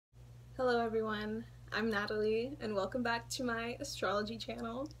Hello everyone, I'm Natalie and welcome back to my astrology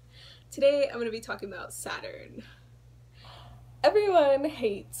channel. Today I'm going to be talking about Saturn. Everyone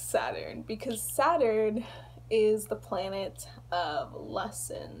hates Saturn because Saturn is the planet of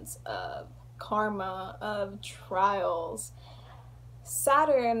lessons, of karma, of trials.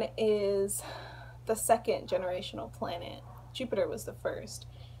 Saturn is the second generational planet. Jupiter was the first.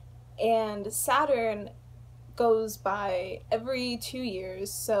 And Saturn goes by every 2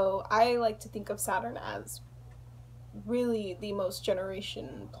 years, so I like to think of Saturn as really the most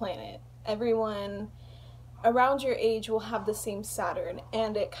generation planet. Everyone around your age will have the same Saturn,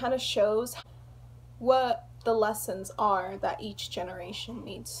 and it kind of shows what the lessons are that each generation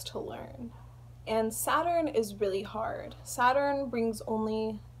needs to learn. And Saturn is really hard. Saturn brings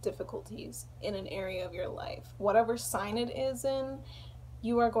only difficulties in an area of your life. Whatever sign it is in,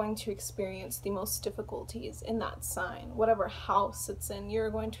 you are going to experience the most difficulties in that sign. Whatever house it's in,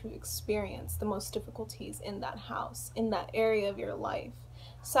 you're going to experience the most difficulties in that house, in that area of your life.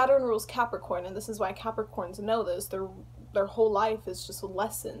 Saturn rules Capricorn, and this is why Capricorns know this. Their whole life is just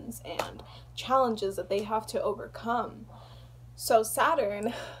lessons and challenges that they have to overcome. So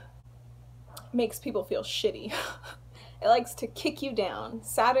Saturn makes people feel shitty. It likes to kick you down.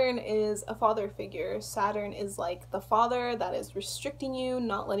 Saturn is a father figure. Saturn is like the father that is restricting you,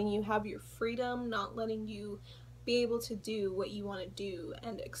 not letting you have your freedom, not letting you be able to do what you want to do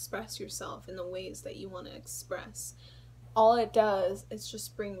and express yourself in the ways that you want to express. All it does is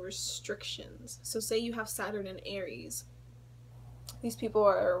just bring restrictions. So say you have Saturn in Aries. These people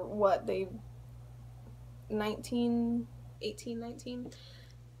are what, 18, 19?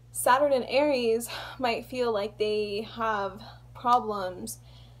 Saturn in Aries might feel like they have problems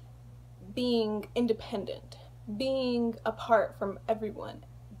being independent, being apart from everyone,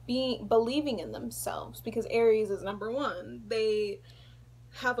 believing in themselves, because Aries is number one. They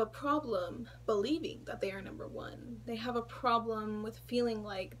have a problem believing that they are number one. They have a problem with feeling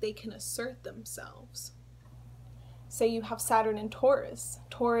like they can assert themselves. Say you have Saturn in Taurus.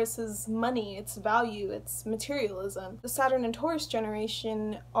 Taurus is money, it's value, it's materialism. The Saturn and Taurus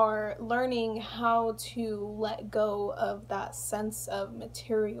generation are learning how to let go of that sense of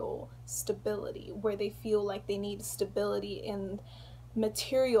material stability, where they feel like they need stability in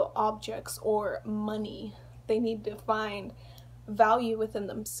material objects or money. They need to find value within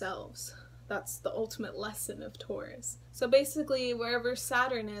themselves. That's the ultimate lesson of Taurus. So basically, wherever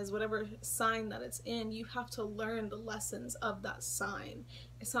Saturn is, whatever sign that it's in, you have to learn the lessons of that sign.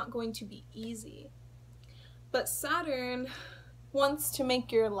 It's not going to be easy. But Saturn wants to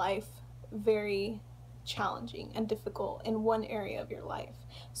make your life very challenging and difficult in one area of your life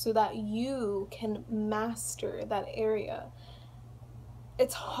so that you can master that area.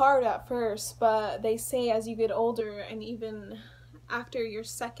 It's hard at first, but they say as you get older, and even after your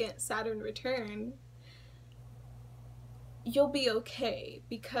second Saturn return, you'll be okay,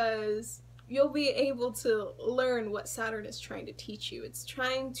 because you'll be able to learn what Saturn is trying to teach you. It's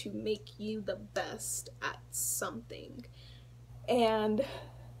trying to make you the best at something. And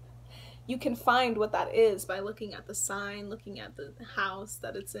you can find what that is by looking at the sign, looking at the house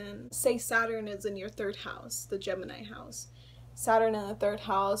that it's in. Say Saturn is in your third house, the Gemini house. Saturn in the third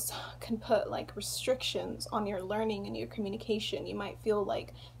house can put like restrictions on your learning and your communication. You might feel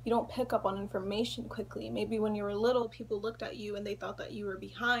like you don't pick up on information quickly. Maybe when you were little, people looked at you and they thought that you were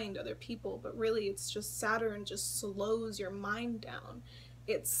behind other people, but really it's just Saturn just slows your mind down.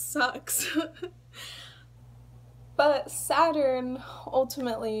 It sucks. But Saturn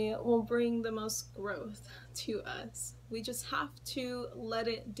ultimately will bring the most growth to us. We just have to let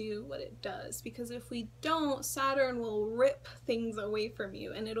it do what it does, because if we don't, Saturn will rip things away from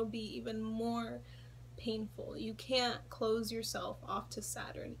you and it'll be even more painful. You can't close yourself off to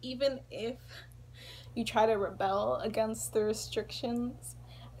Saturn. Even if you try to rebel against the restrictions,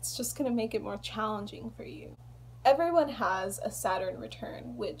 it's just going to make it more challenging for you. Everyone has a Saturn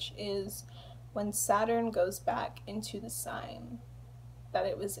return, which is when Saturn goes back into the sign that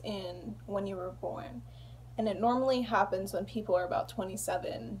it was in when you were born. And it normally happens when people are about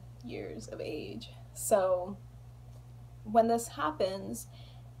 27 years of age. So when this happens,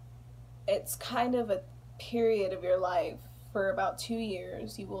 it's kind of a period of your life. For about 2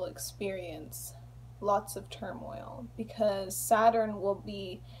 years, you will experience lots of turmoil, because Saturn will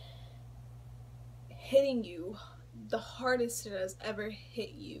be hitting you the hardest it has ever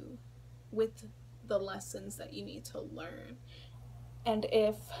hit you with the lessons that you need to learn. And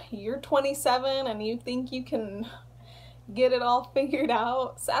if you're 27 and you think you can get it all figured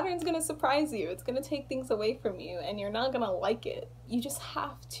out. Saturn's gonna surprise you. It's gonna take things away from you and you're not gonna like it. You just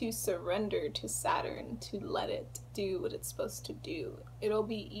have to surrender to Saturn to let it do what it's supposed to do. It'll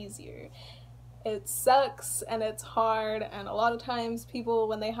be easier. It sucks and it's hard, and a lot of times people,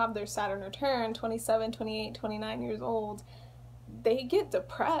 when they have their Saturn return, 27, 28, 29 years old, they get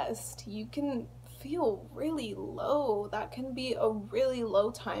depressed. You can feel really low. That can be a really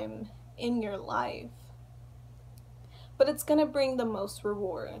low time in your life. But it's gonna bring the most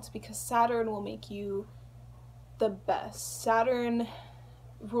rewards because Saturn will make you the best. Saturn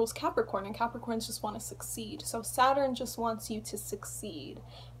rules Capricorn, and Capricorns just want to succeed. So Saturn just wants you to succeed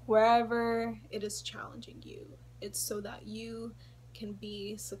wherever it is challenging you. It's so that you can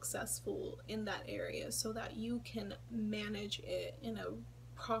be successful in that area, so that you can manage it in a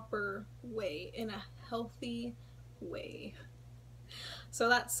proper way, in a healthy way. So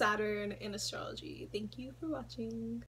that's Saturn in astrology. Thank you for watching.